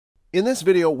In this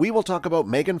video, we will talk about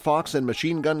Megan Fox and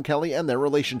Machine Gun Kelly and their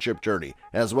relationship journey,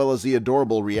 as well as the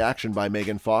adorable reaction by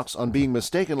Megan Fox on being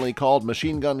mistakenly called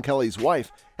Machine Gun Kelly's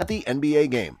wife at the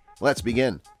NBA game. Let's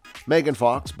begin. Megan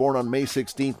Fox, born on May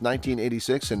 16,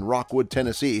 1986 in Rockwood,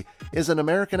 Tennessee, is an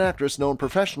American actress known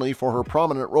professionally for her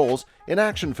prominent roles in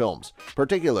action films,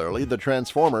 particularly the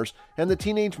Transformers and the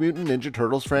Teenage Mutant Ninja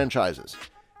Turtles franchises.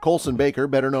 Colson Baker,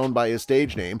 better known by his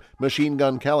stage name, Machine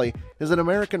Gun Kelly, is an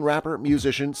American rapper,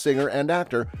 musician, singer, and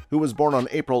actor who was born on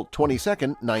April 22,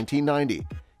 1990.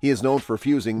 He is known for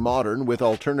fusing modern with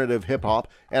alternative hip-hop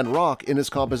and rock in his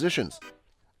compositions.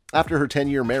 After her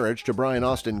 10-year marriage to Brian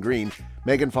Austin Green,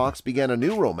 Megan Fox began a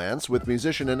new romance with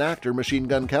musician and actor Machine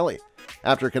Gun Kelly.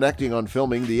 After connecting on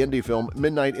filming the indie film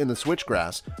Midnight in the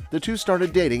Switchgrass, the two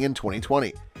started dating in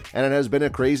 2020, and it has been a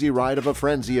crazy ride of a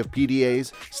frenzy of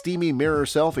PDAs, steamy mirror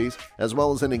selfies, as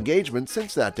well as an engagement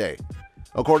since that day.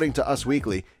 According to Us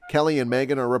Weekly, Kelly and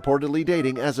Megan are reportedly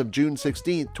dating as of June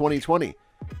 16, 2020.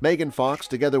 Megan Fox,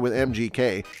 together with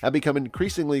MGK, have become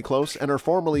increasingly close and are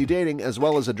formally dating as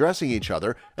well as addressing each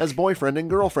other as boyfriend and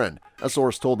girlfriend, a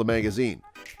source told the magazine.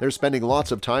 They're spending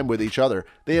lots of time with each other.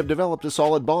 They have developed a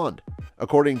solid bond.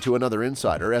 According to another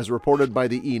insider, as reported by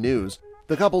the E! News,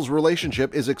 the couple's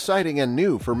relationship is exciting and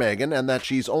new for Megan, and that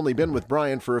she's only been with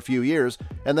Brian for a few years,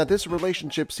 and that this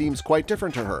relationship seems quite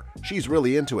different to her. She's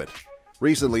really into it.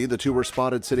 Recently, the two were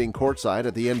spotted sitting courtside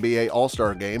at the NBA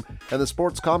All-Star Game, and the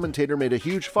sports commentator made a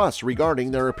huge fuss regarding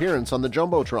their appearance on the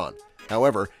Jumbotron.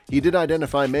 However, he did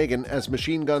identify Megan as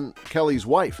Machine Gun Kelly's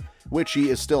wife, which she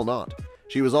is still not.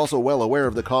 She was also well aware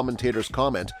of the commentator's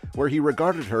comment, where he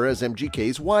regarded her as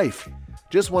MGK's wife.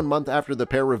 Just 1 month after the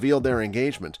pair revealed their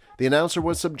engagement, the announcer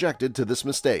was subjected to this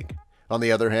mistake. On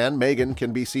the other hand, Megan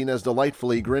can be seen as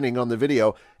delightfully grinning on the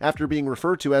video after being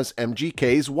referred to as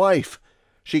MGK's wife.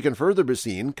 She can further be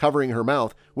seen covering her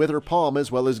mouth with her palm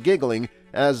as well as giggling,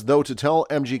 as though to tell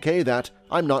MGK that,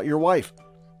 "I'm not your wife."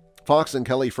 Fox and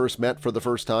Kelly first met for the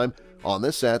first time on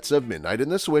the sets of Midnight in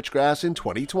the Switchgrass in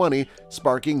 2020,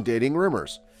 sparking dating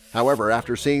rumors. However,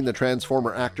 after seeing the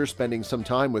Transformer actor spending some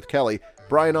time with Kelly,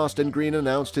 Brian Austin Green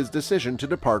announced his decision to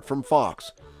depart from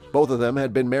Fox. Both of them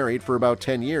had been married for about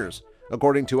 10 years.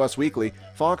 According to Us Weekly,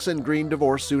 Fox and Green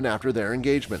divorced soon after their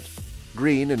engagement.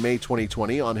 Green, in May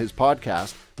 2020, on his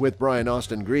podcast with Brian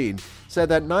Austin Green, said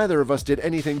that neither of us did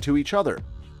anything to each other.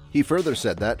 He further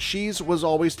said that she's was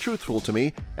always truthful to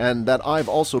me and that I've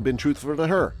also been truthful to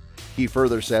her. He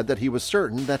further said that he was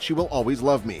certain that she will always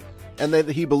love me, and that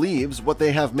he believes what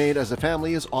they have made as a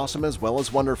family is awesome as well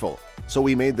as wonderful. So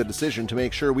we made the decision to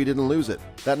make sure we didn't lose it,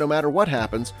 that no matter what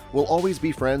happens, we'll always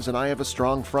be friends and I have a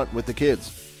strong front with the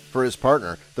kids. For his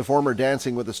partner, the former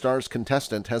Dancing with the Stars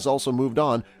contestant has also moved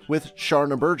on with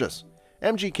Sharna Burgess.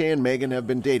 MGK and Megan have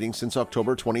been dating since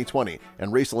October 2020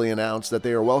 and recently announced that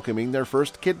they are welcoming their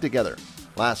first kid together.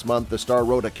 Last month, the star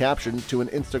wrote a caption to an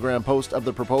Instagram post of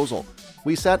the proposal.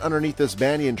 "We sat underneath this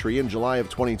banyan tree in July of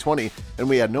 2020, and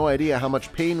we had no idea how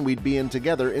much pain we'd be in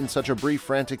together in such a brief,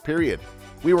 frantic period.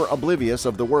 We were oblivious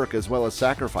of the work as well as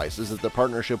sacrifices that the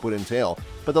partnership would entail,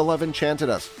 but the love enchanted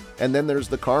us. And then there's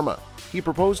the karma. He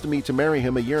proposed to me to marry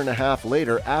him a year and a half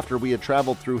later after we had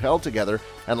traveled through hell together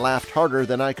and laughed harder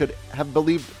than I could have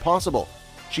believed possible."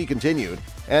 She continued,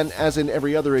 "And as in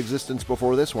every other existence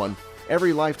before this one,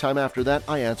 every lifetime after that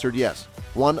I answered yes.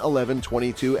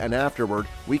 1/11/22 and afterward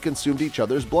we consumed each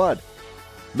other's blood."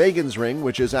 Megan's ring,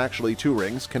 which is actually 2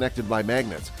 rings connected by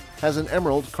magnets, has an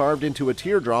emerald carved into a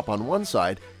teardrop on one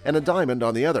side and a diamond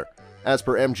on the other. As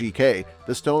per MGK,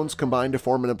 the stones combine to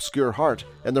form an obscure heart,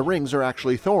 and the rings are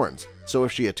actually thorns, so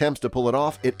if she attempts to pull it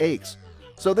off, it aches.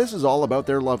 So this is all about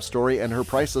their love story and her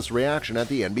priceless reaction at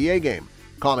the NBA game.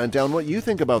 Comment down what you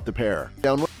think about the pair.